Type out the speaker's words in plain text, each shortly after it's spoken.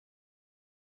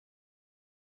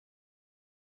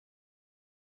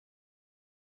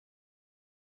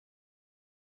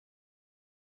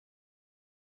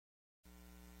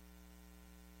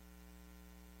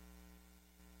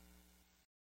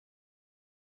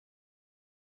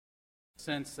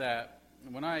sense that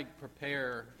when I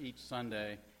prepare each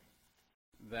Sunday,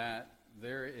 that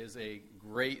there is a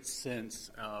great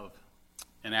sense of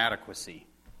inadequacy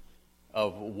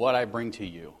of what I bring to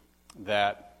you.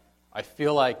 That I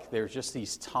feel like there's just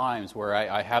these times where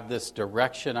I have this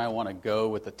direction I want to go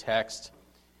with the text,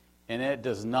 and it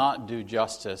does not do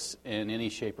justice in any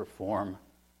shape or form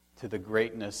to the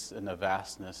greatness and the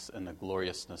vastness and the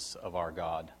gloriousness of our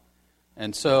God.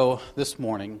 And so this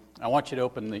morning, I want you to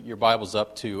open your Bibles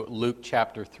up to Luke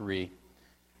chapter 3.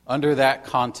 Under that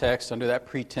context, under that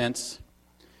pretense,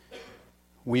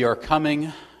 we are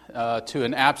coming to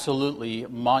an absolutely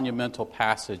monumental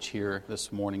passage here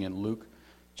this morning in Luke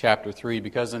chapter 3,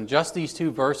 because in just these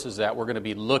two verses that we're going to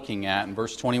be looking at, in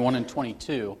verse 21 and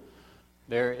 22,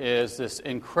 there is this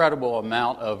incredible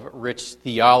amount of rich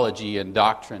theology and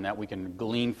doctrine that we can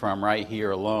glean from right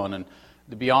here alone. And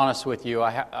to be honest with you,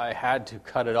 I had to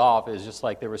cut it off. It's just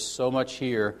like there was so much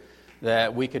here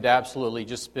that we could absolutely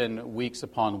just spend weeks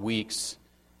upon weeks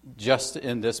just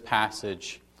in this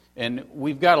passage. And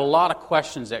we've got a lot of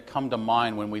questions that come to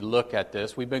mind when we look at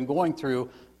this. We've been going through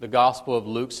the Gospel of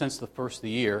Luke since the first of the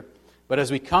year. But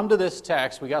as we come to this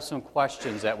text, we got some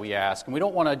questions that we ask. And we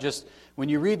don't want to just, when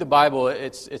you read the Bible,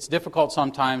 it's difficult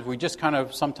sometimes. We just kind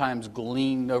of sometimes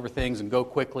glean over things and go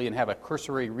quickly and have a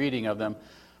cursory reading of them.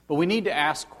 But we need to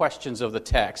ask questions of the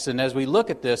text. And as we look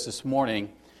at this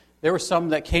morning, there were some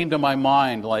that came to my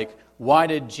mind, like, why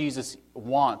did Jesus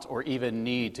want or even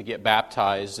need to get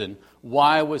baptized? And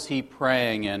why was he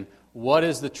praying? And what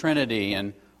is the Trinity?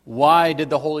 And why did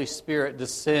the Holy Spirit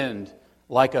descend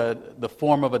like the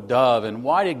form of a dove? And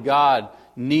why did God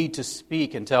need to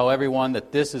speak and tell everyone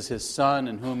that this is his Son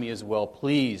in whom he is well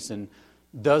pleased? And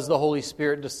does the Holy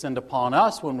Spirit descend upon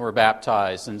us when we're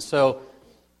baptized? And so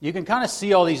you can kind of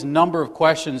see all these number of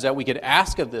questions that we could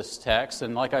ask of this text.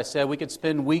 And like I said, we could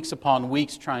spend weeks upon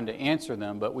weeks trying to answer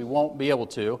them, but we won't be able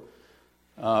to.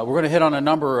 We're going to hit on a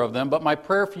number of them. But my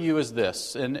prayer for you is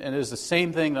this, and it is the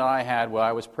same thing that I had while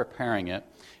I was preparing it.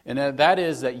 And that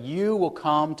is that you will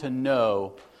come to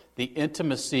know the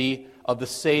intimacy of the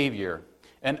Savior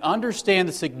and understand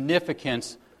the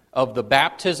significance of the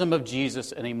baptism of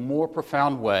Jesus in a more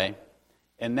profound way.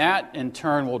 And that, in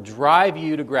turn, will drive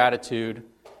you to gratitude,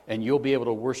 and you'll be able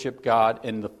to worship God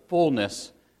in the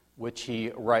fullness which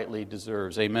he rightly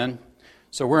deserves. Amen?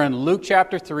 So we're in Luke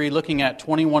chapter 3, looking at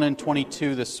 21 and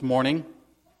 22 this morning.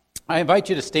 I invite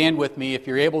you to stand with me, if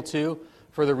you're able to,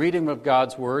 for the reading of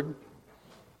God's Word.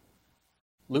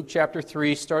 Luke chapter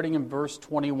 3, starting in verse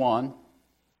 21.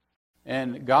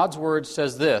 And God's Word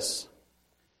says this: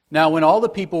 Now when all the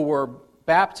people were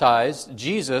baptized,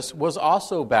 Jesus was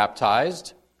also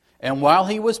baptized, and while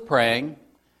he was praying,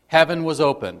 heaven was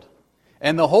opened,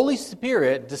 and the Holy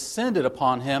Spirit descended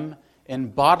upon him in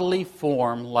bodily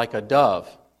form like a dove,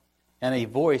 and a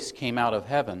voice came out of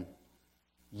heaven: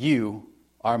 You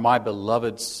are my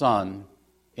beloved Son,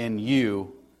 in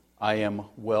you I am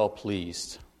well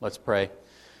pleased. Let's pray.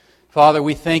 Father,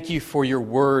 we thank you for your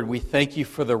word. We thank you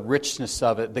for the richness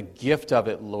of it, the gift of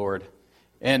it, Lord.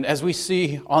 And as we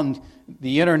see on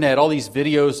the internet, all these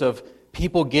videos of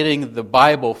people getting the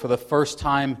Bible for the first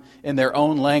time in their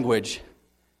own language,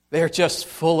 they're just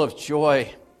full of joy.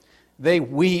 They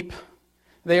weep.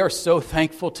 They are so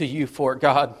thankful to you for it,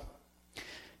 God.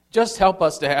 Just help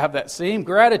us to have that same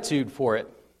gratitude for it.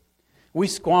 We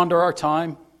squander our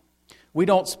time. We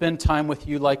don't spend time with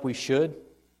you like we should.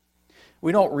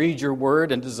 We don't read your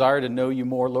word and desire to know you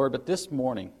more, Lord, but this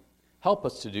morning, help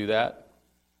us to do that.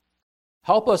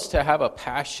 Help us to have a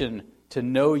passion to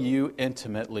know you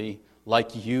intimately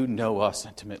like you know us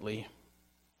intimately.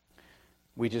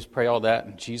 We just pray all that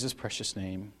in Jesus' precious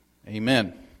name.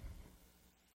 Amen.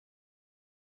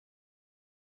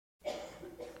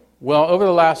 Well, over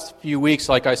the last few weeks,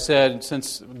 like I said,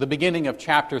 since the beginning of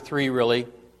chapter 3, really,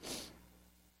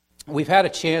 we've had a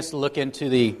chance to look into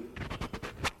the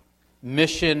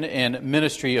mission and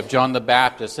ministry of John the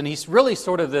Baptist. And he's really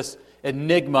sort of this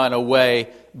enigma in a way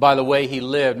by the way he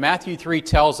lived. Matthew 3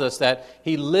 tells us that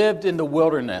he lived in the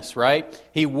wilderness, right?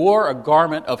 He wore a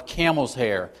garment of camel's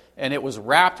hair, and it was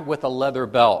wrapped with a leather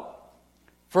belt.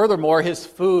 Furthermore, his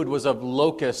food was of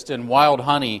locust and wild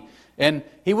honey. And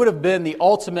he would have been the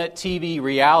ultimate TV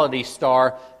reality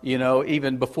star,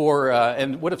 even before,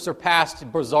 and would have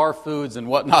surpassed bizarre foods and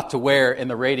what not to wear in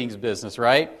the ratings business,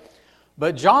 right?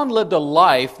 But John lived a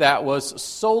life that was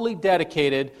solely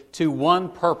dedicated to one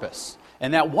purpose.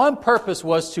 And that one purpose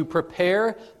was to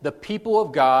prepare the people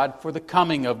of God for the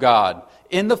coming of God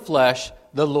in the flesh,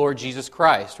 the Lord Jesus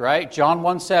Christ, right? John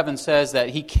 1:7 says that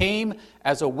he came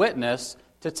as a witness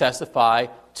to testify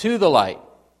to the light.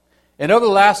 And over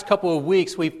the last couple of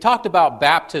weeks, we've talked about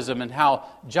baptism and how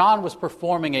John was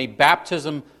performing a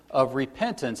baptism of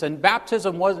repentance. And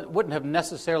baptism wouldn't have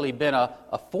necessarily been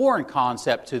a foreign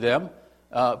concept to them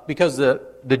because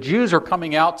the Jews are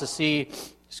coming out to see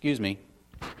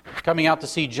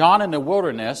John in the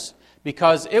wilderness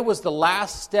because it was the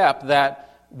last step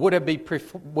that would have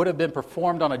been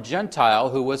performed on a Gentile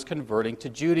who was converting to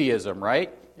Judaism,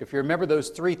 right? If you remember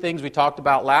those three things we talked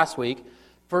about last week,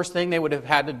 first thing they would have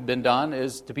had to been done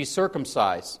is to be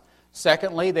circumcised.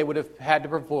 Secondly, they would have had to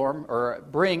perform or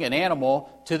bring an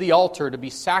animal to the altar to be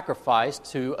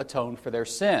sacrificed to atone for their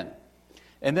sin.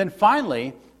 And then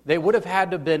finally, they would have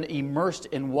had to have been immersed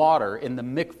in water in the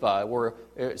mikvah, where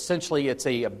essentially it's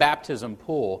a baptism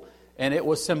pool. And it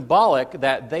was symbolic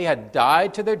that they had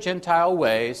died to their Gentile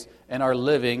ways and are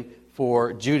living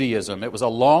for Judaism. It was a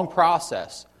long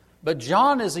process. But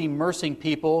John is immersing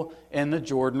people in the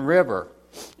Jordan River.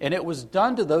 And it was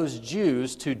done to those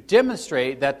Jews to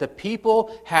demonstrate that the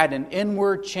people had an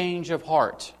inward change of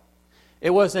heart.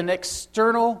 It was an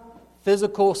external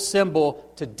physical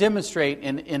symbol to demonstrate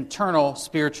an internal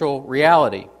spiritual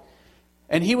reality.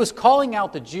 And he was calling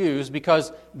out the Jews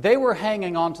because they were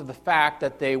hanging on to the fact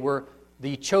that they were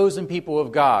the chosen people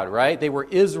of God, right? They were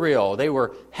Israel. They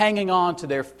were hanging on to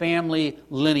their family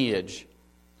lineage.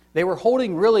 They were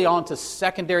holding really on to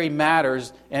secondary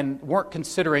matters and weren't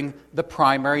considering the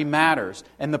primary matters.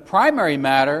 And the primary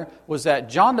matter was that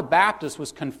John the Baptist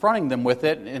was confronting them with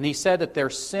it, and he said that their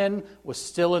sin was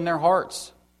still in their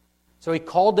hearts. So he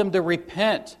called them to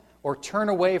repent or turn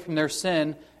away from their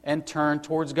sin and turn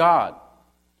towards God.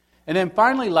 And then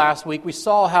finally last week we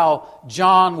saw how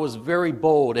John was very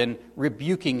bold in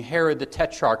rebuking Herod the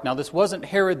Tetrarch. Now this wasn't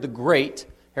Herod the Great.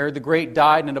 Herod the Great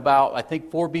died in about, I think,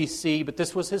 4 BC, but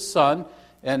this was his son,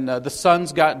 and the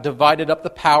sons got divided up the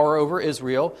power over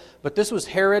Israel. But this was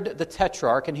Herod the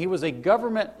Tetrarch, and he was a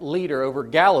government leader over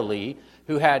Galilee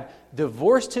who had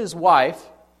divorced his wife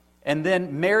and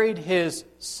then married his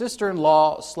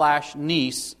sister-in-law /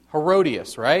 niece,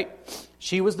 Herodias, right?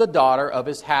 She was the daughter of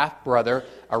his half-brother,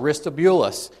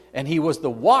 Aristobulus, and he was the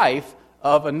wife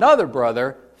of another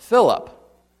brother, Philip.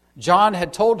 John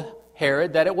had told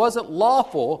Herod that it wasn't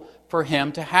lawful for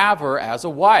him to have her as a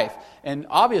wife. And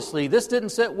obviously this didn't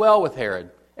sit well with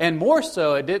Herod. And more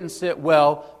so, it didn't sit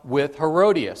well with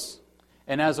Herodias.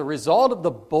 And as a result of the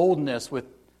boldness with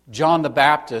John the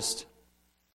Baptist,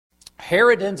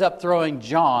 Herod ends up throwing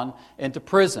John into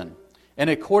prison. And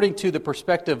according to the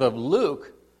perspective of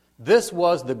Luke, this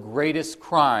was the greatest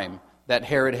crime that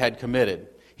Herod had committed.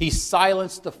 He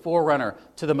silenced the forerunner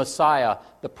to the Messiah,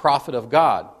 the prophet of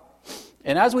God.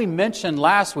 And as we mentioned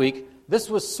last week, this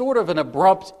was sort of an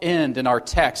abrupt end in our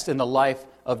text in the life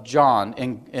of John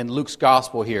in Luke's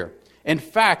gospel here. In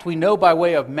fact, we know by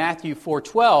way of Matthew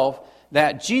 4:12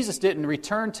 that Jesus didn't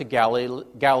return to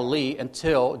Galilee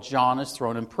until John is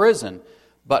thrown in prison.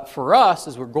 But for us,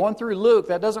 as we're going through Luke,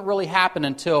 that doesn't really happen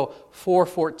until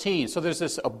 4:14. So there's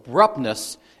this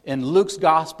abruptness in Luke's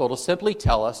gospel to simply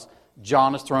tell us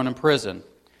John is thrown in prison.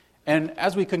 And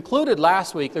as we concluded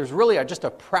last week, there's really just a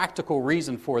practical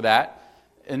reason for that.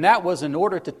 And that was in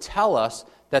order to tell us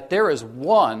that there is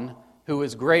one who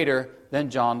is greater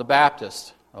than John the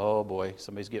Baptist. Oh boy,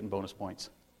 somebody's getting bonus points.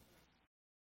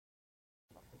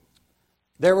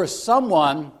 There was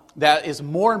someone that is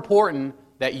more important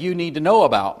that you need to know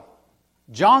about.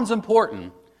 John's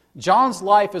important. John's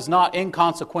life is not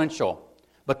inconsequential.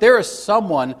 But there is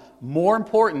someone more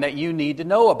important that you need to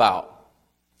know about.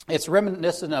 It's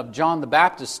reminiscent of John the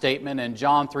Baptist's statement in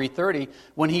John 3:30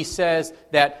 when he says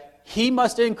that he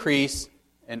must increase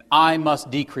and I must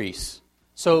decrease.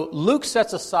 So Luke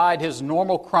sets aside his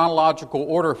normal chronological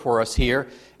order for us here,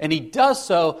 and he does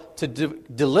so to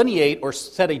delineate or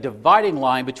set a dividing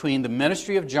line between the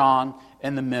ministry of John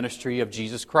and the ministry of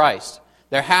Jesus Christ.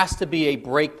 There has to be a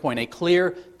break point, a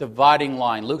clear dividing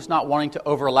line. Luke's not wanting to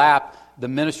overlap the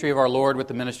ministry of our Lord with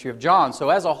the ministry of John. So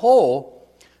as a whole,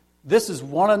 this is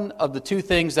one of the two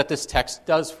things that this text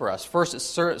does for us. First, it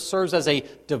serves as a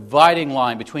dividing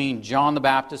line between John the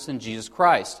Baptist and Jesus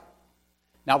Christ.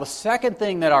 Now, the second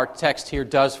thing that our text here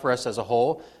does for us as a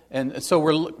whole, and so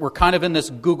we're kind of in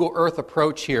this Google Earth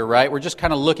approach here, right? We're just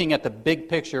kind of looking at the big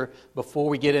picture before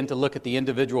we get into look at the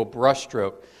individual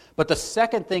brushstroke. But the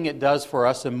second thing it does for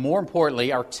us, and more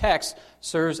importantly, our text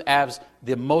serves as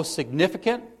the most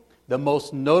significant, the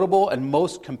most notable, and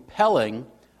most compelling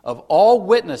of all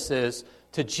witnesses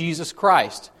to Jesus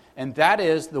Christ. And that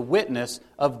is the witness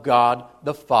of God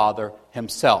the Father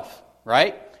Himself,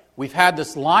 right? We've had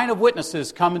this line of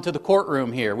witnesses come into the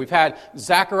courtroom here. We've had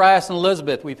Zacharias and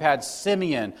Elizabeth. We've had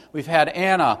Simeon. We've had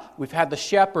Anna. We've had the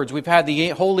shepherds. We've had the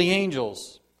holy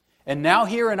angels. And now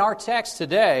here in our text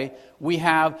today, we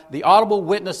have the audible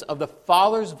witness of the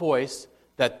Father's voice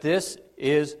that this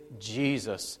is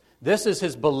Jesus. This is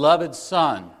His beloved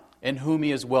Son, in whom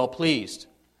He is well pleased.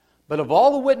 But of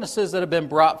all the witnesses that have been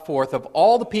brought forth, of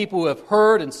all the people who have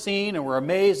heard and seen and were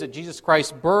amazed at Jesus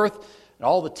Christ's birth, and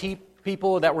all the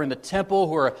people that were in the temple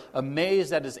who are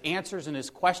amazed at His answers and His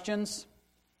questions,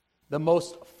 the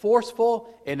most forceful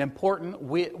and important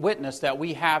witness that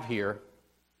we have here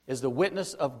is the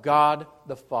witness of God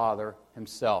the Father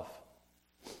Himself.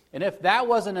 And if that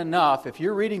wasn't enough, if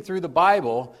you're reading through the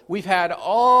Bible, we've had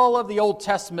all of the Old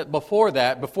Testament before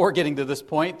that, before getting to this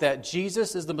point, that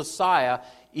Jesus is the Messiah,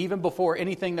 even before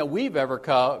anything that we've ever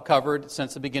covered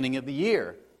since the beginning of the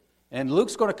year. And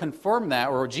Luke's going to confirm that,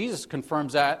 or Jesus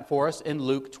confirms that for us in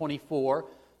Luke 24,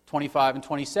 25 and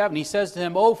 27. He says to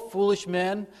him, "O foolish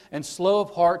men, and slow of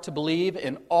heart to believe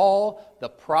in all the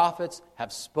prophets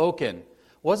have spoken.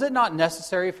 Was it not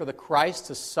necessary for the Christ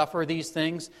to suffer these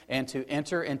things and to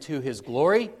enter into His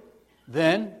glory?"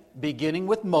 Then, beginning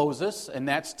with Moses, and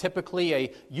that's typically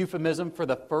a euphemism for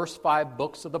the first 5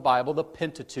 books of the Bible, the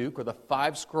Pentateuch, or the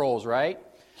 5 scrolls, right?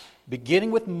 Beginning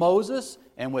with Moses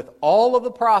and with all of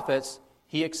the prophets,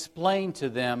 He explained to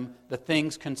them the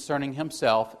things concerning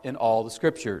Himself in all the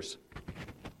Scriptures.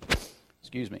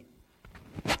 Excuse me.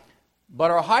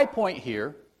 But our high point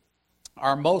here,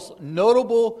 our most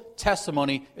notable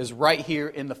testimony, is right here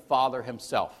in the Father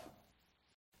Himself.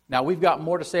 Now, we've got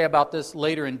more to say about this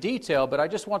later in detail, but I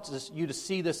just want you to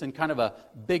see this in kind of a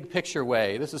big picture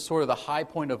way. This is sort of the high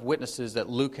point of witnesses that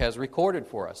Luke has recorded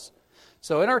for us.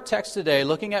 So in our text today,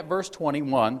 looking at verse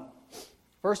 21,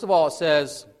 first of all it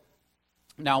says,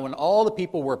 "Now when all the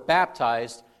people were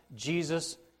baptized,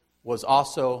 Jesus was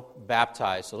also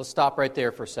baptized." So let's stop right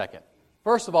there for a second.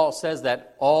 First of all, it says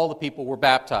that all the people were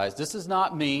baptized. This does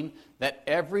not mean that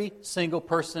every single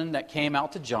person that came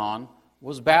out to John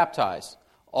was baptized.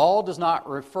 All does not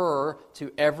refer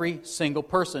to every single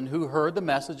person who heard the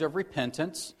message of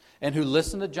repentance and who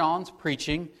listened to John's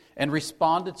preaching and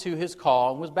responded to his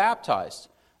call and was baptized.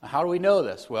 Now, how do we know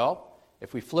this? Well,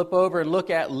 if we flip over and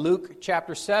look at Luke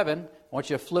chapter 7, I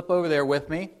want you to flip over there with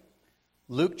me.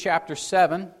 Luke chapter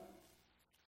 7,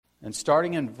 and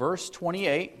starting in verse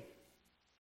 28.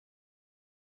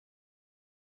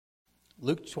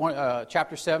 Luke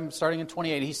chapter 7, starting in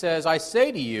 28, he says, "I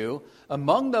say to you,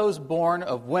 among those born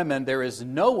of women there is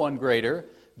no one greater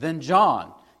than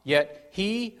John, yet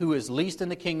he who is least in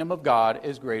the kingdom of God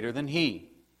is greater than he."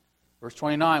 Verse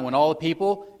 29, "When all the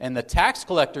people and the tax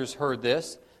collectors heard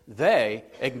this, they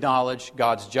acknowledged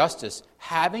God's justice,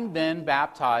 having been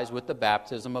baptized with the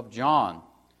baptism of John."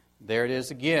 There it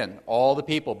is again, all the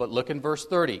people. But look in verse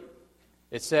 30.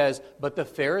 It says, "But the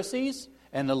Pharisees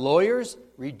and the lawyers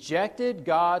rejected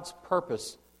God's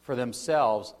purpose for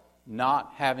themselves,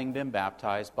 not having been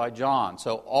baptized by John."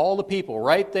 So all the people,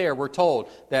 right there, we're told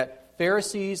that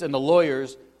Pharisees and the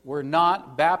lawyers were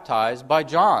not baptized by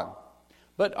John.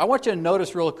 But I want you to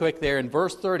notice real quick there in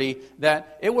verse 30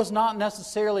 that it was not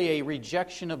necessarily a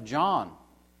rejection of John,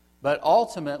 but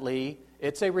ultimately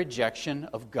it's a rejection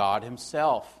of God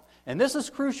Himself. And this is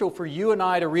crucial for you and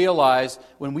I to realize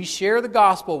when we share the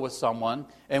gospel with someone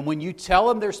and when you tell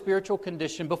them their spiritual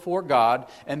condition before God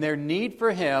and their need for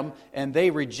Him and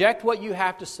they reject what you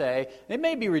have to say. They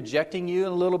may be rejecting you a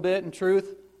little bit in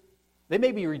truth. They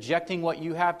may be rejecting what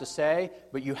you have to say,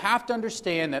 but you have to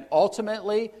understand that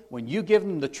ultimately when you give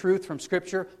them the truth from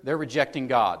Scripture, they're rejecting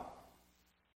God.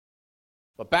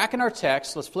 But back in our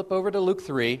text, let's flip over to Luke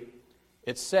 3.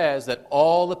 It says that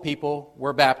all the people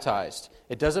were baptized.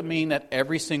 It doesn't mean that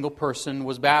every single person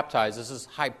was baptized. This is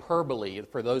hyperbole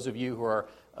for those of you who are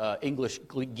English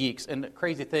geeks. And the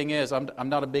crazy thing is, I'm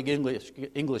not a big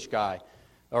English guy,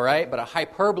 all right? But a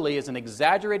hyperbole is an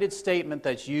exaggerated statement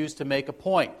that's used to make a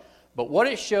point. But what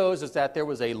it shows is that there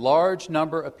was a large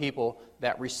number of people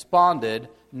that responded,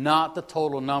 not the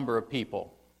total number of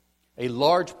people. A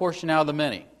large portion out of the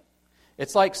many.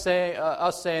 It's like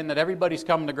us saying that everybody's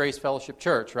coming to Grace Fellowship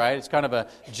Church, right? It's kind of a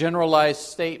generalized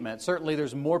statement. Certainly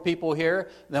there's more people here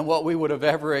than what we would have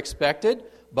ever expected,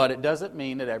 but it doesn't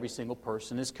mean that every single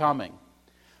person is coming.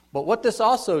 But what this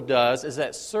also does is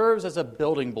that serves as a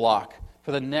building block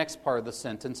for the next part of the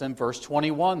sentence in verse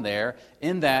 21 there,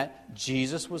 in that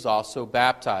Jesus was also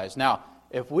baptized. Now,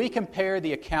 if we compare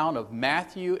the account of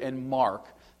Matthew and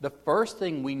Mark, the first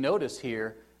thing we notice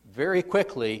here very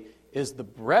quickly is the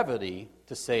brevity,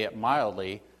 to say it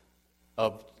mildly,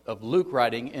 of Luke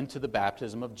writing into the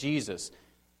baptism of Jesus.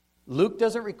 Luke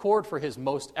doesn't record for his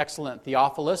most excellent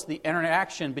Theophilus the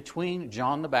interaction between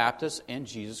John the Baptist and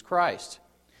Jesus Christ.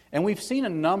 And we've seen a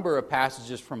number of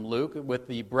passages from Luke with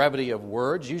the brevity of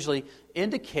words usually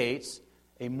indicates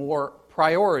a more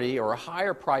priority or a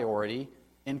higher priority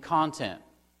in content.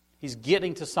 He's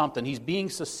getting to something. He's being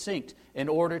succinct in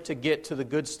order to get to the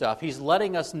good stuff. He's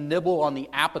letting us nibble on the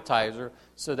appetizer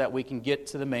so that we can get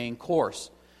to the main course.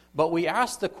 But we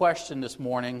asked the question this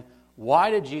morning,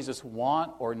 why did Jesus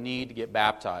want or need to get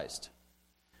baptized?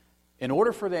 In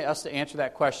order for us to answer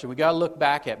that question, we've got to look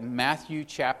back at Matthew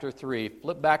chapter 3.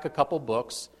 Flip back a couple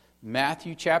books.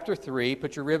 Matthew chapter 3.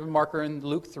 Put your ribbon marker in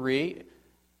Luke 3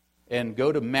 and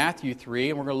go to Matthew 3.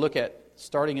 And we're going to look at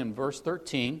starting in verse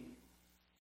 13.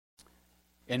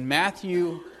 In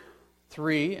Matthew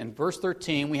 3 and verse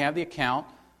 13, we have the account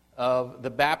of the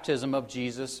baptism of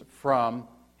Jesus from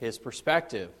his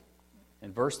perspective.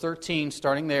 In verse 13,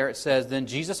 starting there, it says, "Then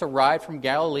Jesus arrived from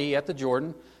Galilee at the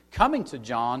Jordan, coming to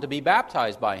John to be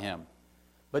baptized by him.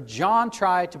 But John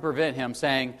tried to prevent him,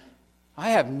 saying, 'I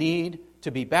have need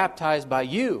to be baptized by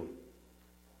you,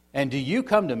 and do you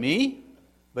come to me?'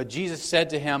 But Jesus said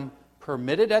to him,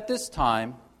 'Permit it at this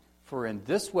time, for in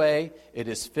this way it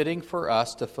is fitting for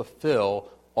us to fulfill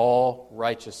all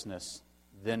righteousness.'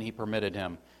 Then he permitted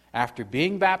him. After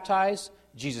being baptized,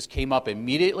 Jesus came up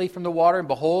immediately from the water, and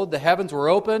behold, the heavens were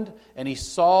opened, and he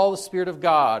saw the Spirit of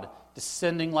God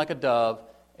descending like a dove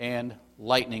and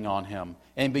lightning on him.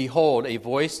 And behold, a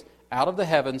voice out of the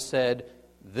heavens said,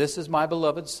 'This is my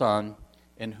beloved Son,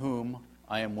 in whom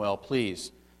I am well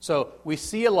pleased.'" So we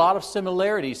see a lot of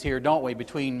similarities here, don't we,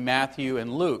 between Matthew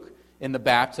and Luke in the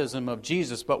baptism of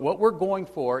Jesus. But what we're going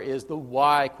for is the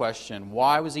why question.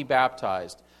 Why was he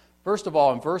baptized? First of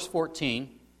all, in verse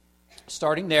 14,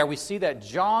 starting there, we see that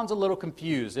John's a little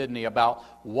confused, isn't he, about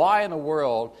why in the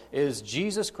world is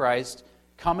Jesus Christ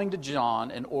coming to John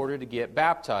in order to get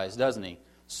baptized, doesn't he?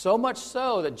 So much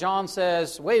so that John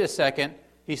says, wait a second,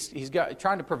 he's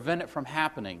trying to prevent it from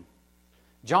happening.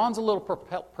 John's a little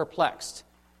perplexed.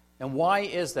 And why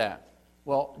is that?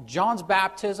 Well, John's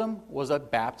baptism was a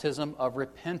baptism of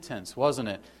repentance, wasn't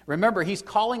it? Remember, he's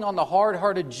calling on the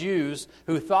hard-hearted Jews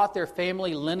who thought their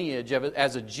family lineage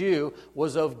as a Jew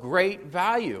was of great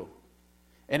value,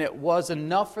 and it was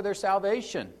enough for their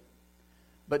salvation.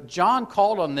 But John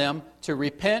called on them to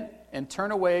repent and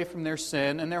turn away from their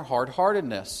sin and their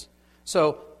hard-heartedness.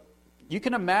 So you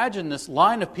can imagine this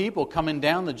line of people coming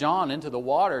down to John into the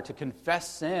water to confess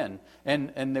sin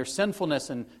and their sinfulness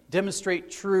and demonstrate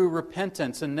true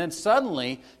repentance. And then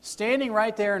suddenly, standing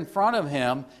right there in front of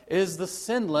him is the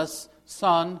sinless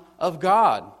Son of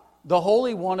God, the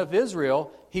Holy One of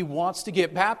Israel. He wants to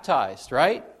get baptized,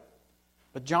 right?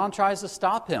 But John tries to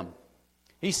stop him.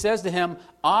 He says to him,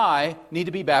 "I need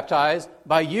to be baptized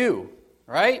by you,"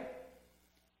 right?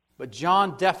 But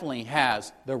John definitely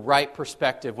has the right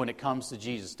perspective when it comes to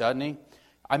Jesus, doesn't he?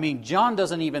 I mean, John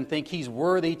doesn't even think he's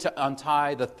worthy to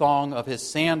untie the thong of his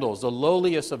sandals, the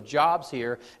lowliest of jobs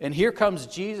here. And here comes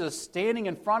Jesus standing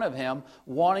in front of him,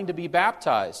 wanting to be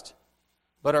baptized.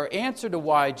 But our answer to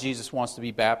why Jesus wants to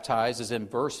be baptized is in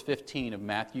verse 15 of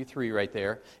Matthew 3 right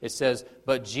there. It says,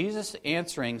 "But Jesus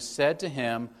answering said to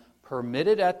him, 'Permit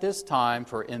it at this time,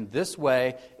 for in this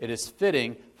way it is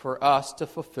fitting for us to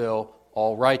fulfill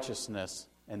all righteousness.'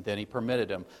 And then he permitted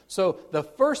him." So the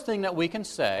first thing that we can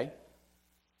say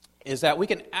is that we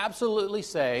can absolutely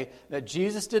say that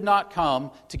Jesus did not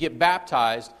come to get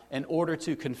baptized in order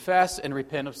to confess and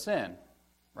repent of sin,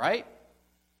 right?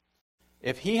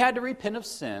 If he had to repent of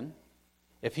sin,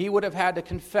 if he would have had to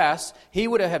confess, he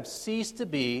would have ceased to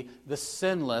be the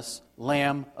sinless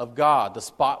Lamb of God, the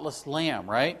spotless Lamb,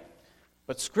 right?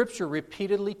 But Scripture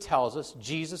repeatedly tells us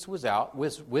Jesus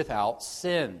was without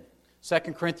sin.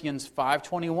 2 Corinthians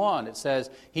 5:21, it says,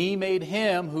 "He made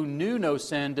him who knew no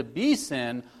sin to be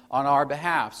sin on our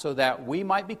behalf, so that we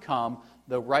might become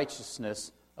the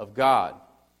righteousness of God."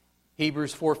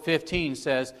 Hebrews 4:15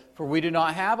 says, "For we do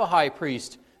not have a high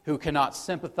priest who cannot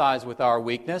sympathize with our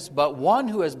weakness, but one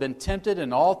who has been tempted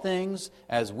in all things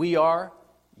as we are,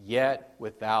 yet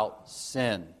without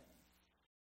sin."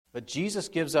 But Jesus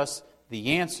gives us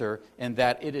the answer in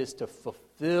that it is to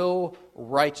fulfill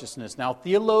righteousness. Now,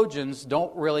 theologians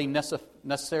don't really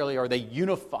necessarily are they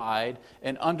unified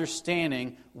in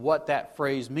understanding what that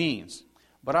phrase means.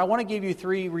 But I want to give you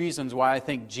 3 reasons why I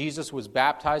think Jesus was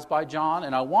baptized by John,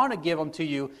 and I want to give them to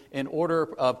you in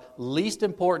order of least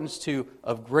importance to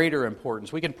of greater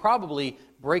importance. We can probably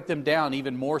break them down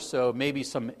even more so, maybe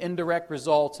some indirect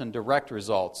results and direct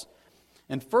results.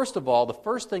 And first of all, the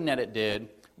first thing that it did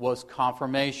was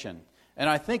confirmation. And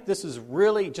I think this is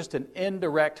really just an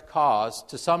indirect cause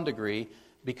to some degree,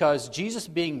 because Jesus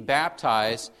being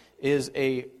baptized is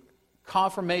a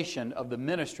confirmation of the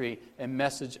ministry and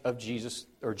message of Jesus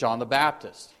or John the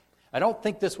Baptist. I don't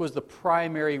think this was the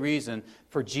primary reason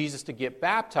for Jesus to get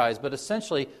baptized, but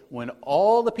essentially, when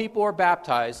all the people are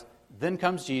baptized, then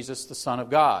comes Jesus, the Son of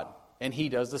God, and he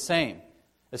does the same.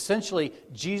 Essentially,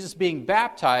 Jesus being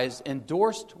baptized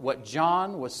endorsed what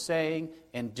John was saying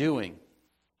and doing,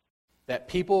 that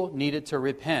people needed to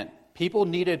repent. People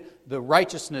needed the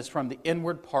righteousness from the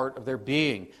inward part of their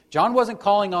being. John wasn't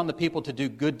calling on the people to do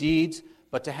good deeds,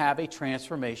 but to have a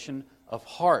transformation of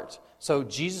heart. So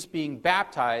Jesus being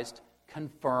baptized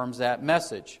confirms that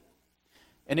message.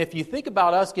 And if you think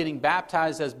about us getting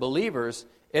baptized as believers,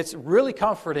 it's really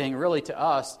comforting, really, to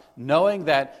us, knowing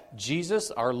that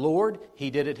Jesus, our Lord,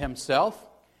 He did it Himself.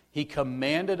 He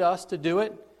commanded us to do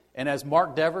it. And as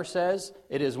Mark Dever says,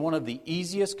 it is one of the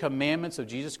easiest commandments of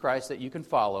Jesus Christ that you can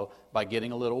follow by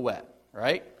getting a little wet,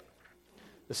 right?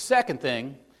 The second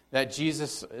thing that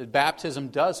Jesus' baptism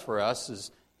does for us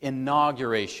is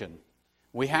inauguration.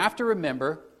 We have to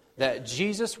remember that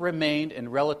Jesus remained in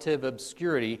relative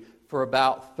obscurity for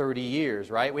about 30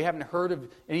 years, right? We haven't heard of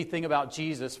anything about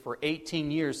Jesus for 18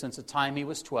 years since the time he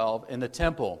was 12 in the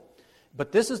temple.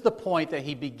 But this is the point that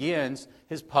he begins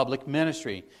his public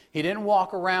ministry. He didn't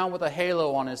walk around with a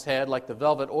halo on his head like the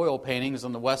velvet oil paintings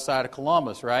on the west side of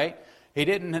Columbus, right? He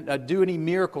didn't do any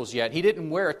miracles yet. He didn't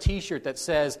wear a t-shirt that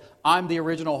says, "I'm the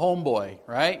original homeboy,"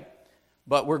 right?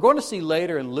 But we're going to see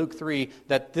later in Luke 3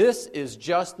 that this is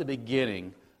just the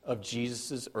beginning of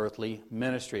Jesus' earthly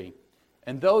ministry.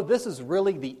 And though this is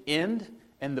really the end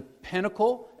and the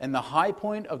pinnacle and the high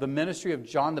point of the ministry of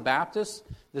John the Baptist,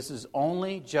 this is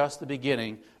only just the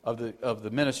beginning of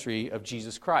the ministry of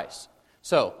Jesus Christ.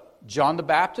 So, John the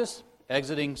Baptist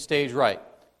exiting stage right.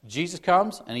 Jesus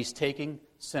comes and he's taking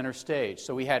center stage.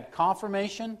 So we had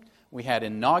confirmation, we had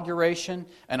inauguration,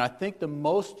 and I think the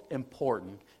most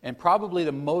important and probably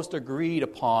the most agreed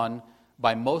upon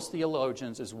by most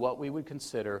theologians is what we would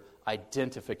consider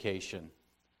identification.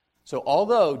 So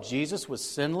although Jesus was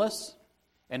sinless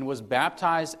and was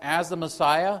baptized as the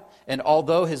Messiah, and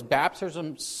although his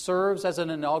baptism serves as an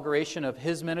inauguration of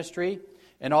his ministry,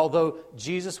 and although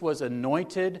Jesus was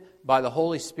anointed by the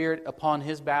Holy Spirit upon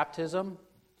his baptism,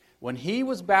 when he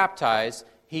was baptized,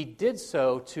 he did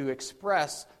so to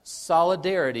express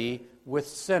solidarity with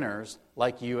sinners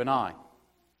like you and I.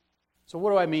 So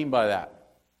what do I mean by that?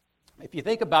 If you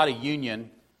think about a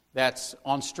union that's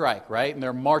on strike, right? And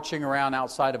they're marching around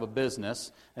outside of a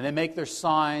business, and they make their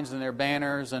signs and their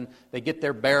banners, and they get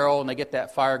their barrel, and they get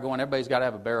that fire going. Everybody's got to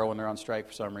have a barrel when they're on strike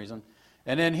for some reason.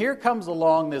 And then here comes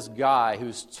along this guy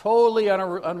who's totally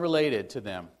unrelated to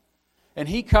them. And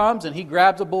he comes and he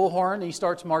grabs a bullhorn and he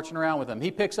starts marching around with them.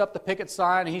 He picks up the picket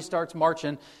sign and he starts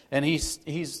marching, and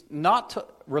he's not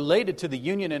related to the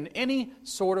union in any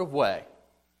sort of way.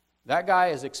 That guy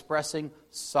is expressing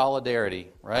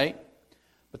solidarity, right?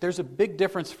 But there's a big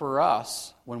difference for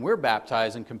us when we're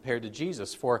baptized and compared to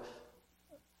Jesus. For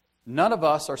none of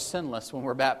us are sinless when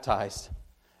we're baptized.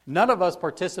 None of us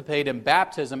participate in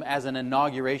baptism as an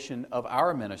inauguration of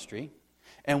our ministry.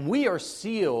 And we are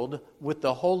sealed with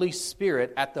the Holy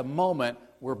Spirit at the moment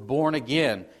we're born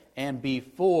again and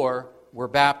before we're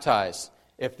baptized.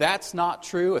 If that's not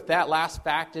true, if that last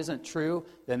fact isn't true,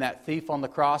 then that thief on the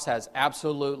cross has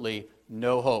absolutely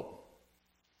no hope.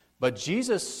 But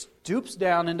Jesus stoops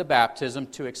down into baptism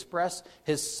to express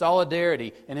his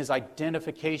solidarity and his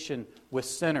identification with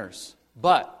sinners.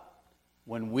 But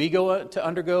when we go to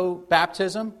undergo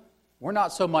baptism, we're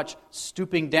not so much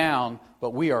stooping down,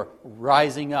 but we are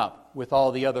rising up with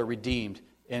all the other redeemed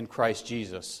in Christ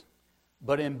Jesus.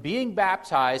 But in being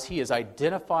baptized, he is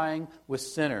identifying with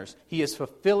sinners. He is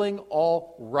fulfilling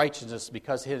all righteousness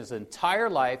because his entire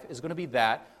life is going to be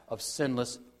that of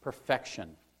sinless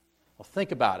perfection. Well,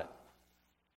 think about it.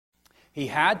 He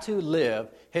had to live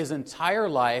his entire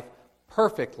life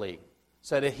perfectly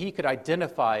so that he could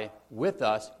identify with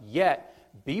us, yet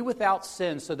be without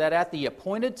sin, so that at the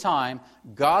appointed time,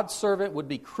 God's servant would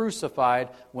be crucified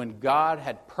when God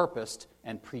had purposed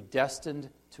and predestined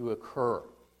to occur.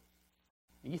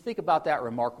 You think about that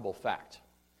remarkable fact.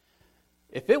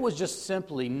 If it was just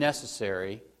simply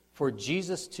necessary for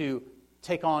Jesus to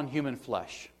take on human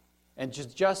flesh and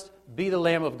just be the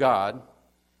Lamb of God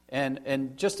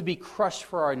and just to be crushed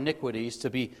for our iniquities,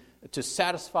 to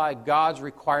satisfy God's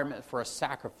requirement for a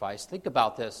sacrifice, think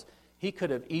about this. He could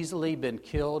have easily been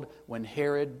killed when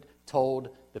Herod told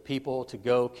the people to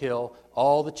go kill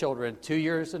all the children 2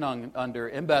 years and under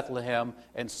in Bethlehem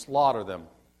and slaughter them.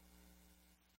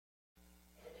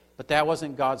 But that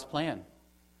wasn't God's plan.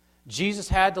 Jesus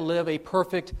had to live a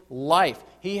perfect life.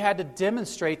 He had to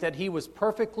demonstrate that he was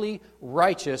perfectly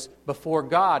righteous before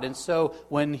God. And so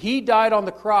when he died on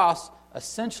the cross,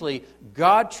 essentially,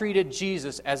 God treated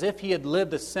Jesus as if he had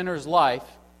lived a sinner's life,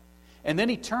 and then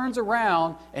he turns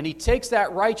around and he takes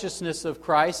that righteousness of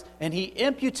Christ and he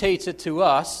imputates it to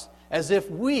us as if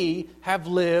we have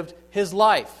lived his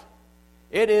life.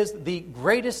 It is the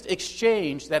greatest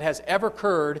exchange that has ever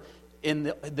occurred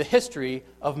in the history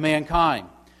of mankind.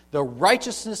 The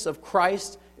righteousness of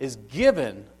Christ is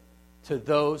given to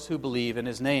those who believe in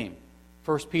his name.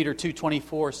 1 Peter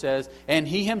 2:24 says, "And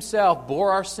he himself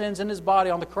bore our sins in his body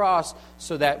on the cross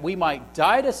so that we might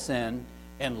die to sin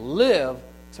and live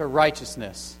to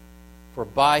righteousness. For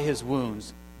by his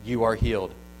wounds you are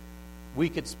healed." We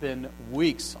could spend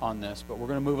weeks on this, but we're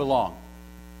going to move along.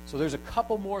 So there's a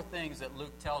couple more things that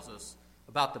Luke tells us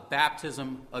about the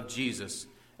baptism of Jesus.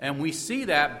 And we see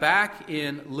that back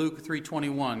in Luke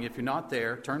 3:21. If you're not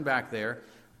there, turn back there,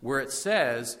 where it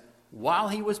says, while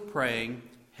he was praying,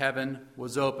 heaven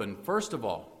was open. First of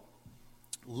all,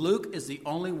 Luke is the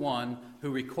only one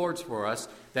who records for us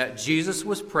that Jesus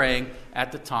was praying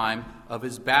at the time of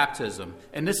his baptism.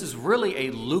 And this is really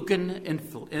a Lucan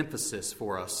emphasis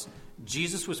for us.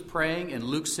 Jesus was praying in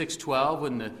Luke 6:12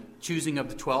 when the choosing of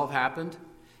the 12 happened.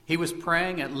 He was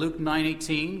praying at Luke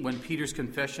 9:18 when Peter's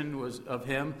confession was of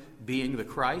him being the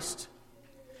Christ.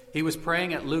 He was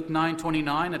praying at Luke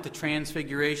 9:29 at the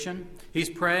Transfiguration. He's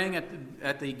praying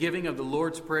at the giving of the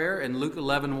Lord's Prayer in Luke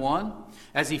 11:1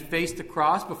 as he faced the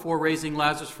cross before raising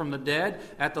Lazarus from the dead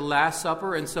at the Last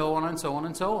Supper, and so on and so on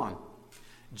and so on.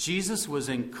 Jesus was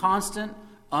in constant,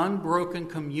 unbroken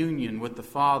communion with the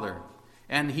Father.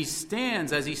 And as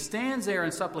he stands there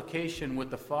in supplication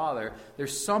with the Father,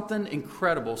 there's something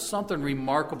incredible, something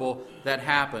remarkable that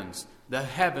happens. The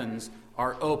heavens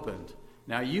are opened.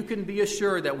 Now, you can be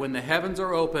assured that when the heavens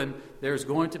are open, there's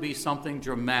going to be something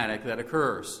dramatic that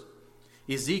occurs.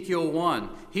 Ezekiel 1,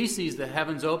 he sees the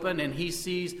heavens open and he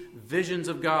sees visions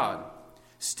of God.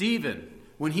 Stephen,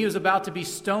 when he was about to be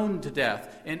stoned to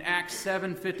death in Acts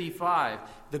 7:55,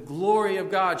 the glory of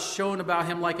God shone about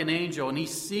him like an angel, and he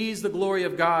sees the glory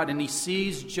of God, and he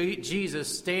sees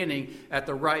Jesus standing at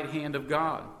the right hand of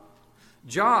God.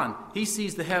 John, he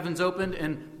sees the heavens opened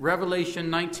in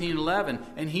Revelation 19:11,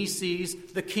 and he sees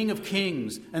the King of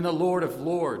Kings and the Lord of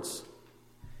Lords.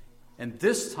 And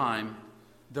this time,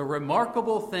 the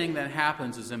remarkable thing that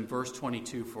happens is in verse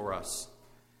 22 for us.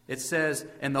 It says,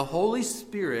 "And the Holy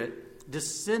Spirit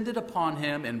descended upon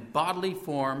him in bodily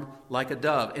form like a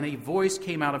dove, and a voice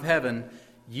came out of heaven,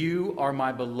 'You are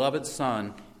my beloved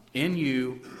Son, in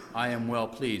you I am well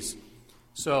pleased.'"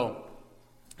 So,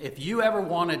 if you ever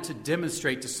wanted to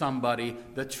demonstrate to somebody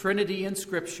the Trinity in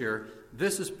Scripture,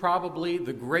 this is probably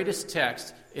the greatest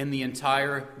text in the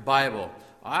entire Bible.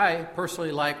 I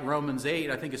personally like Romans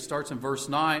 8. I think it starts in verse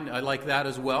 9. I like that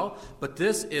as well. But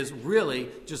this is really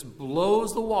just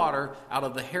blows the water out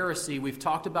of the heresy we've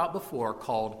talked about before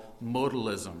called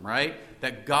modalism, right?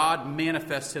 That God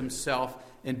manifests himself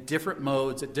in different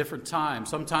modes at different times.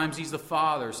 Sometimes he's the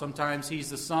Father, sometimes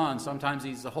he's the Son, sometimes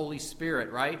he's the Holy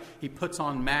Spirit, right? He puts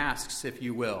on masks, if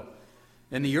you will.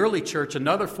 In the early church,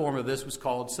 another form of this was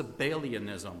called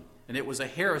Sabellianism, and it was a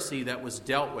heresy that was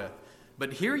dealt with.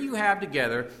 But here you have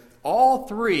together all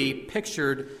three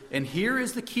pictured, and here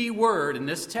is the key word in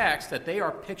this text, that they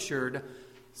are pictured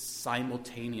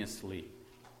simultaneously,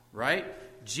 right?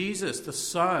 Jesus, the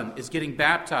Son, is getting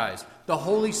baptized. The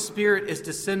Holy Spirit is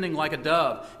descending like a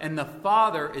dove. And the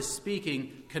Father is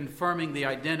speaking, confirming the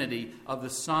identity of the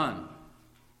Son.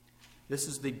 This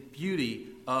is the beauty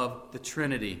of the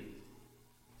Trinity.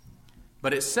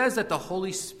 But it says that the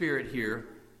Holy Spirit here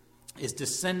is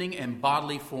descending in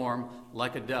bodily form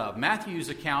like a dove. Matthew's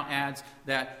account adds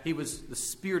that the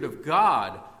Spirit of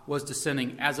God was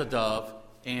descending as a dove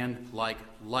and like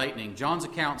lightning. John's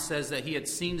account says that he had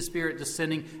seen the Spirit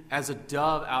descending as a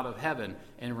dove out of heaven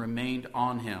and remained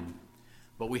on him.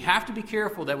 But we have to be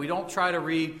careful that we don't try to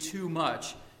read too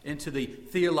much into the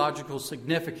theological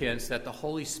significance that the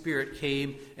Holy Spirit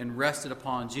came and rested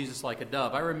upon Jesus like a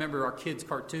dove. I remember our kids'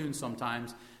 cartoons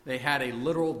sometimes. They had a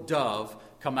literal dove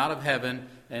come out of heaven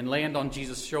and land on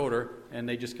Jesus' shoulder, and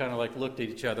they just kind of like looked at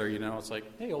each other, It's like,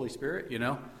 hey, Holy Spirit,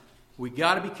 We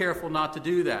got to be careful not to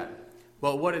do that.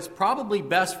 But what is probably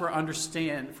best for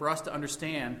us to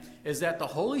understand is that the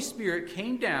Holy Spirit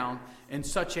came down in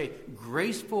such a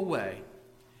graceful way,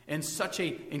 in such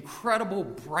an incredible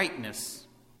brightness,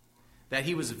 that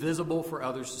he was visible for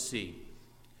others to see.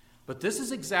 But this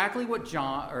is exactly what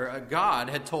God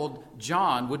had told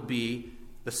John would be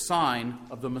the sign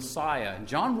of the Messiah. In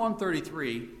John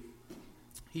 1:33,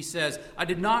 he says, "I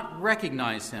did not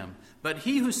recognize him, but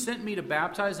he who sent me to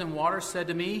baptize in water said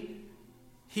to me,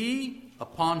 'He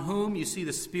upon whom you see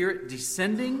the Spirit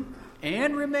descending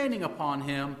and remaining upon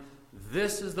him,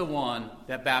 this is the one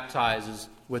that baptizes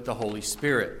with the Holy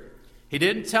Spirit. He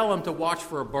didn't tell him to watch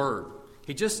for a bird.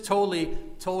 He just told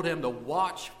him to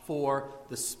watch for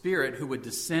the Spirit who would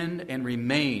descend and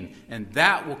remain. And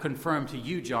that will confirm to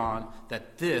you, John,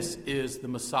 that this is the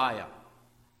Messiah.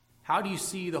 How do you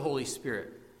see the Holy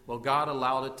Spirit? Well, God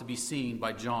allowed it to be seen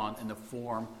by John in the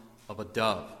form of a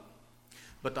dove.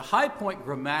 But the high point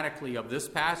grammatically of this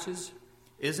passage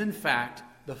is, in fact,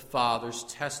 the Father's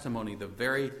testimony, the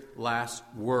very last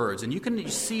words. And you can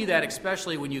see that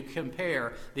especially when you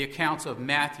compare the accounts of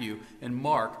Matthew and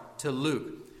Mark to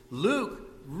Luke.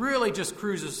 Luke really just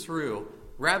cruises through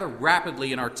rather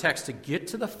rapidly in our text to get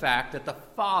to the fact that the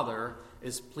Father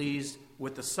is pleased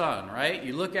with the Son, right?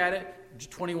 You look at it,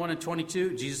 21 and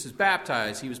 22, Jesus is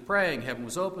baptized. He was praying, heaven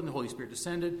was open, the Holy Spirit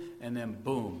descended, and then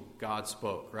boom, God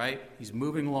spoke, right? He's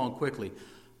moving along quickly.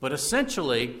 But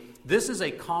essentially, this is a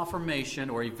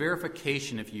confirmation or a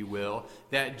verification, if you will,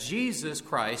 that Jesus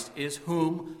Christ is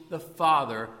whom the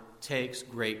Father takes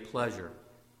great pleasure.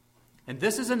 And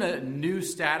this isn't a new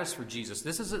status for Jesus.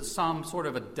 This isn't some sort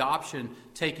of adoption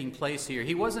taking place here.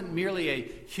 He wasn't merely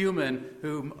a human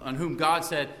on whom God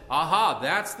said, aha,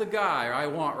 that's the guy I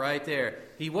want right there.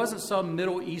 He wasn't some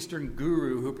Middle Eastern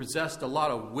guru who possessed a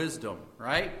lot of wisdom,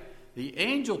 right? The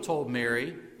angel told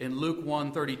Mary in Luke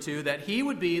 1:32 that he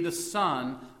would be the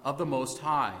Son of the Most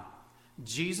High.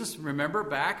 Jesus, remember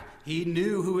back, he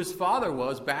knew who his Father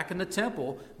was back in the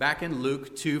temple, back in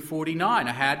Luke 2:49.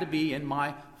 I had to be in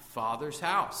my Father's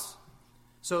house.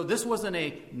 So this wasn't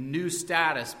a new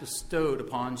status bestowed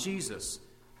upon Jesus,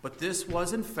 but this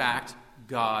was in fact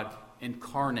God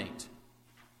incarnate.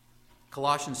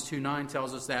 Colossians 2:9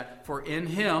 tells us that, for in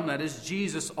him, that is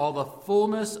Jesus, all the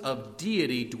fullness of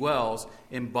deity dwells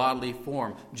in bodily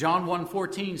form. John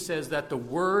 1:14 says that the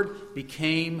Word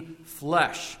became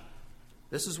flesh.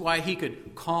 This is why he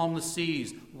could calm the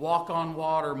seas, walk on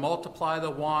water, multiply the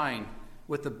wine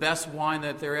with the best wine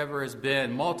that there ever has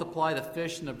been, multiply the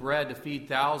fish and the bread to feed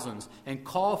thousands, and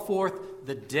call forth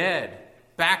the dead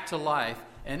back to life,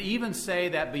 and even say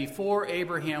that before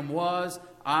Abraham was,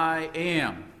 I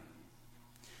am.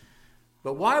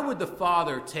 But why would the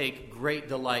Father take great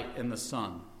delight in the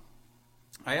Son?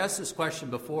 I asked this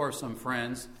question before of some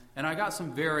friends, and I got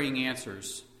some varying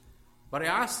answers. But I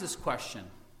asked this question: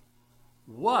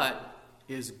 what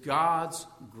is God's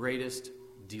greatest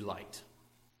delight?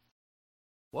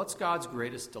 What's God's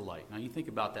greatest delight? Now you think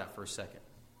about that for a second.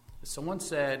 If someone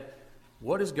said,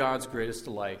 what is God's greatest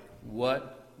delight?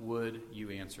 What would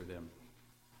you answer them?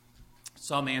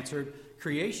 Some answered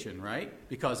creation, right?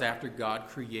 Because after God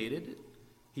created it,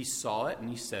 he saw it and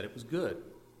he said it was good.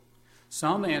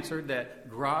 Some answered that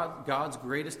God's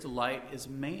greatest delight is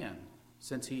man,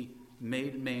 since he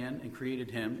made man and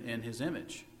created him in his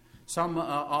image. Some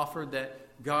offered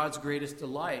that God's greatest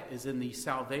delight is in the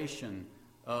salvation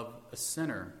of a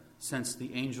sinner, since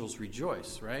the angels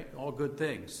rejoice, right? All good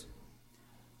things.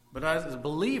 But as a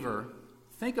believer,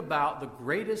 think about the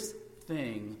greatest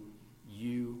thing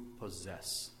you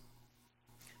possess.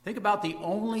 Think about the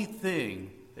only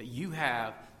thing that you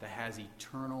have that has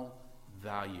eternal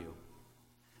value.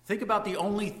 Think about the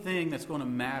only thing that's going to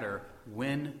matter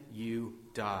when you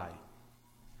die.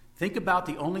 Think about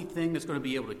the only thing that's going to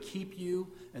be able to keep you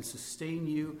and sustain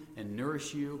you and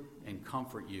nourish you and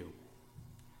comfort you.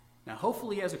 Now,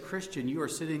 hopefully as a Christian, you are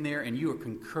sitting there and you are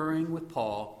concurring with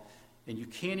Paul, and you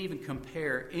can't even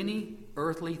compare any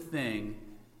earthly thing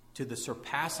to the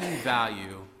surpassing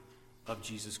value of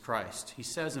Jesus Christ. He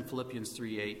says in Philippians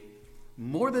 3:8,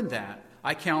 more than that,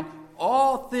 I count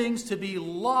all things to be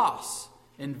loss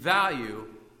in view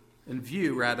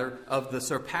of the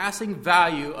surpassing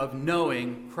value of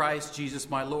knowing Christ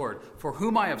Jesus my Lord, for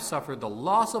whom I have suffered the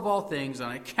loss of all things,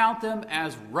 and I count them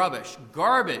as rubbish,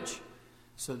 garbage,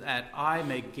 so that I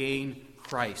may gain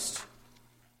Christ.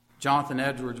 Jonathan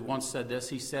Edwards once said this.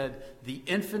 He said, the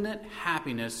infinite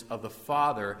happiness of the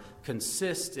Father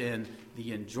consists in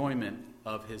the enjoyment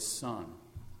of his Son.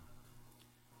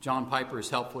 John Piper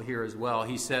is helpful here as well.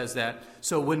 He says that,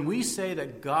 so when we say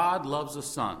that God loves the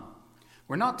Son,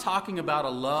 we're not talking about a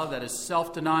love that is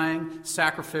self-denying,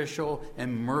 sacrificial,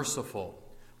 and merciful.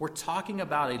 We're talking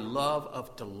about a love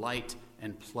of delight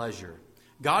and pleasure.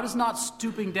 God is not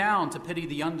stooping down to pity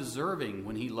the undeserving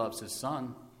when he loves his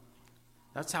Son.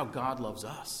 That's how God loves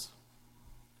us.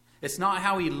 It's not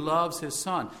how he loves his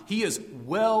Son. He is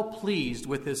well pleased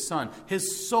with his Son.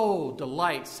 His soul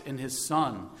delights in his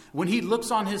Son. When he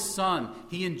looks on his Son,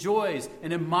 he enjoys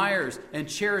and admires and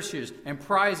cherishes and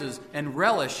prizes and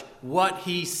relish what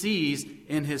he sees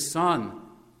in his Son.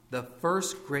 The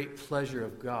first great pleasure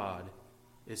of God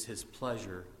is his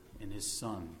pleasure in his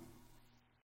Son.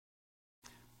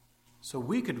 So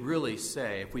we could really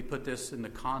say, if we put this in the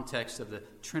context of the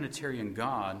Trinitarian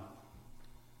God,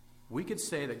 we could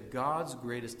say that God's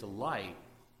greatest delight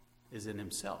is in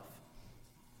himself.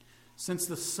 Since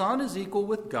the Son is equal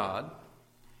with God,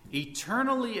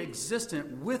 eternally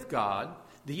existent with God,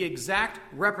 the exact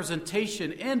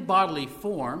representation in bodily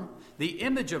form, the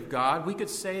image of God, we could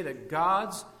say that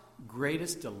God's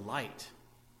greatest delight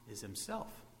is himself.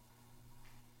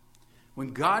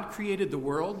 When God created the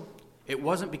world, it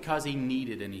wasn't because he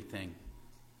needed anything.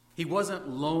 He wasn't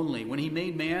lonely. When he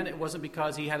made man, it wasn't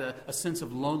because he had a sense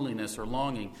of loneliness or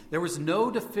longing. There was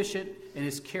no deficient in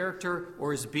his character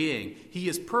or his being. He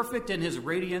is perfect in his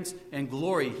radiance and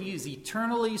glory. He is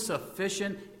eternally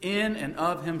sufficient in and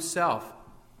of himself.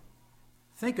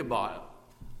 Think about it.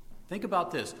 Think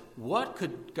about this. What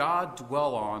could God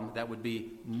dwell on that would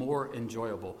be more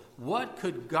enjoyable? What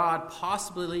could God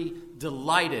possibly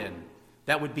delight in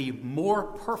that would be more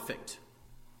perfect?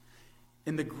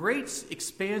 In the great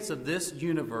expanse of this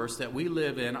universe that we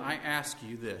live in, I ask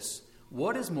you this.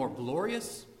 What is more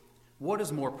glorious? What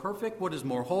is more perfect? What is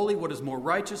more holy? What is more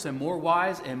righteous and more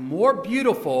wise and more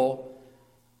beautiful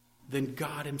than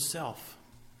God himself?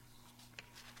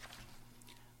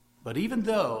 But even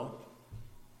though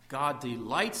God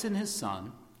delights in his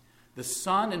Son, the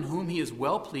Son in whom he is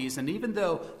well pleased, and even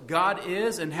though God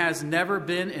is and has never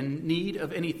been in need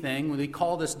of anything, we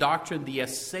call this doctrine the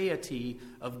aseity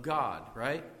of God,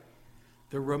 right?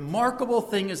 The remarkable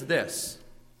thing is this,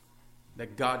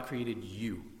 that God created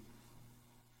you,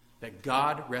 that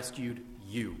God rescued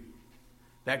you,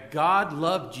 that God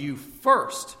loved you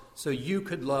first so you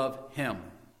could love him.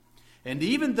 And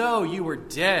even though you were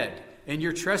dead in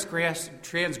your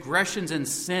transgressions and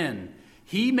sin,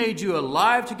 he made you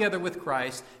alive together with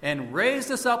Christ and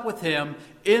raised us up with him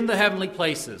in the heavenly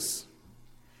places.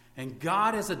 And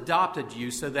God has adopted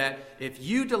you so that if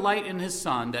you delight in his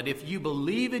Son, that if you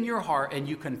believe in your heart and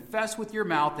you confess with your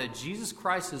mouth that Jesus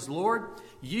Christ is Lord,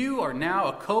 you are now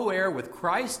a co-heir with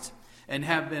Christ and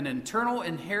have an eternal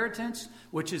inheritance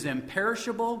which is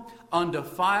imperishable,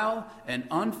 undefiled, and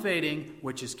unfading,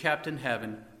 which is kept in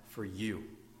heaven for you.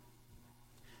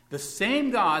 The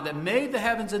same God that made the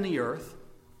heavens and the earth,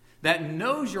 that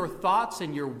knows your thoughts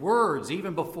and your words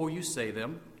even before you say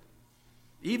them,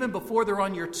 even before they're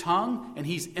on your tongue, and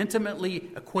he's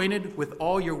intimately acquainted with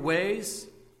all your ways,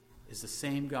 is the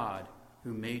same God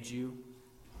who made you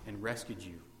and rescued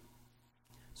you.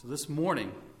 So this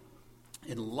morning,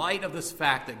 in light of this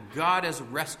fact that God has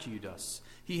rescued us,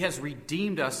 he has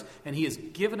redeemed us, and he has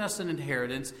given us an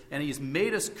inheritance, and he has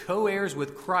made us co-heirs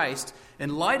with Christ,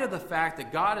 in light of the fact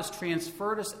that God has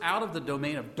transferred us out of the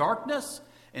domain of darkness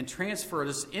and transferred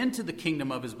us into the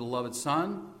kingdom of his beloved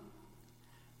Son,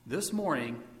 this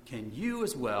morning, can you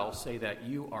as well say that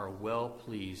you are well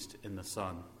pleased in the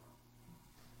Son?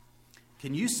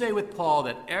 Can you say with Paul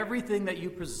that everything that you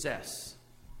possess,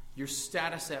 your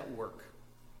status at work,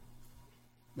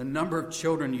 the number of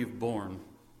children you've born,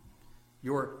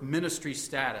 your ministry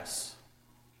status,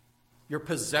 your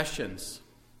possessions,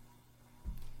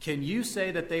 can you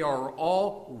say that they are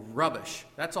all rubbish?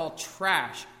 That's all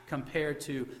trash compared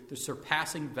to the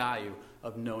surpassing value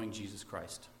of knowing Jesus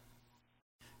Christ.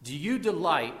 Do you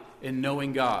delight in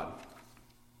knowing God?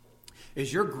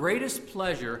 Is your greatest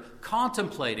pleasure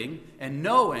contemplating and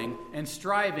knowing and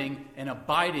striving and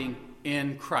abiding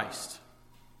in Christ?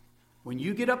 When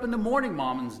you get up in the morning,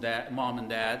 mom and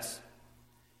dads,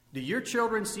 do your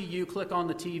children see you click on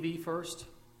the TV first?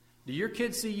 Do your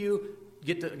kids see you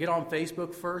get on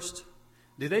Facebook first?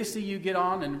 Do they see you get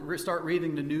on and start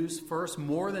reading the news first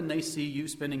more than they see you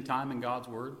spending time in God's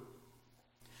Word?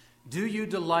 Do you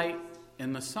delight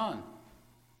in the Son?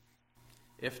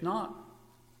 If not,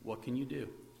 what can you do?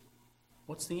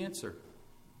 What's the answer?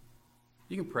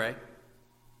 You can pray.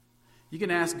 You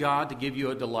can ask God to give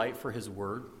you a delight for his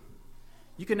Word.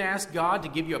 You can ask God to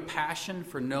give you a passion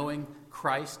for knowing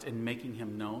Christ and making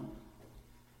him known.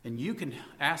 And you can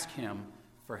ask him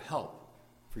for help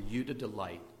for you to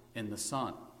delight in the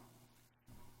Son.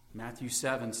 Matthew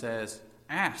 7 says,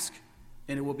 "Ask,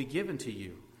 and it will be given to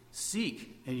you.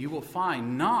 Seek, and you will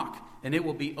find. Knock, and it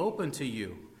will be open to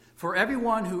you. For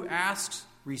everyone who asks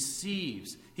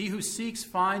receives. He who seeks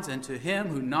finds, and to him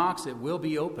who knocks it will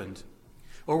be opened.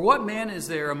 Or what man is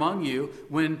there among you,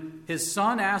 when his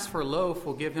son asks for a loaf,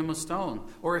 will give him a stone?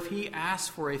 Or if he asks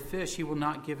for a fish, he will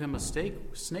not give him a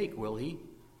snake, will he?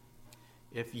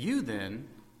 If you then,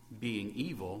 being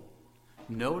evil,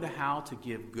 know how to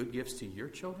give good gifts to your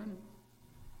children,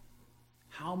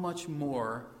 how much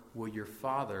more will your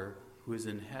Father who is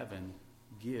in heaven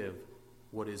give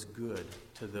what is good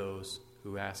to those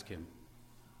who ask him?"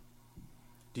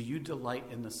 Do you delight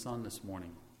in the Son this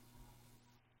morning?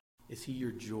 Is he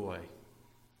your joy?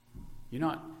 You're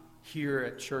not here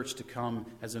at church to come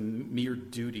as a mere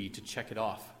duty to check it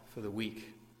off for the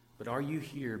week. But are you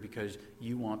here because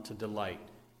you want to delight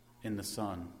in the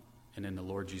Son and in the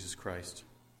Lord Jesus Christ?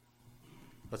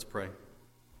 Let's pray.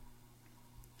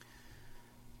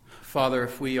 Father,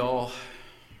 if we all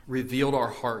revealed our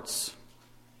hearts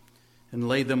and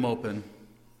laid them open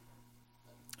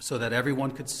so that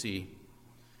everyone could see,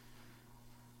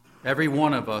 every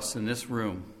one of us in this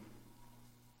room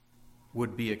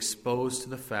would be exposed to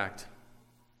the fact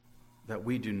that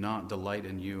we do not delight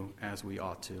in you as we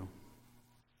ought to.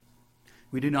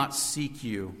 We do not seek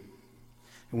you,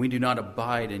 and we do not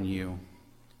abide in you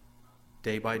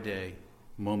day by day,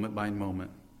 moment by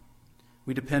moment.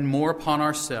 We depend more upon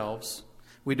ourselves.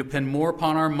 We depend more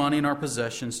upon our money and our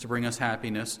possessions to bring us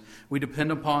happiness. We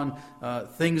depend upon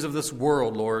things of this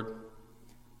world, Lord,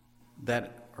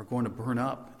 that are going to burn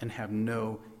up and have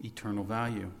no eternal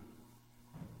value.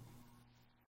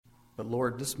 But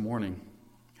Lord, this morning,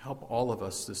 help all of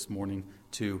us this morning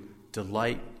to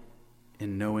delight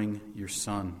in knowing your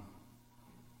Son.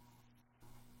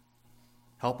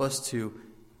 Help us to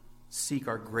seek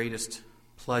our greatest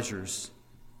pleasures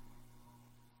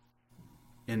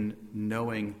in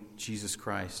knowing Jesus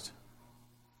Christ.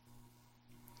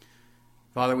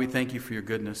 Father, we thank you for your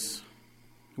goodness.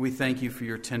 We thank you for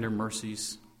your tender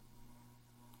mercies.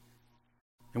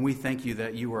 And we thank you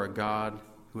that you are a God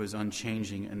who is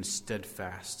unchanging and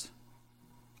steadfast,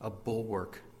 a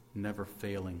bulwark never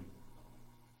failing.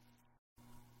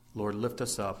 Lord, lift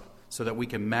us up so that we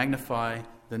can magnify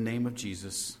the name of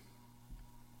Jesus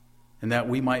and that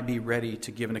we might be ready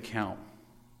to give an account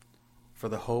for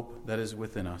the hope that is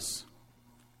within us.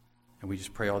 And we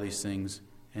just pray all these things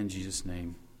in Jesus'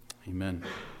 name. Amen.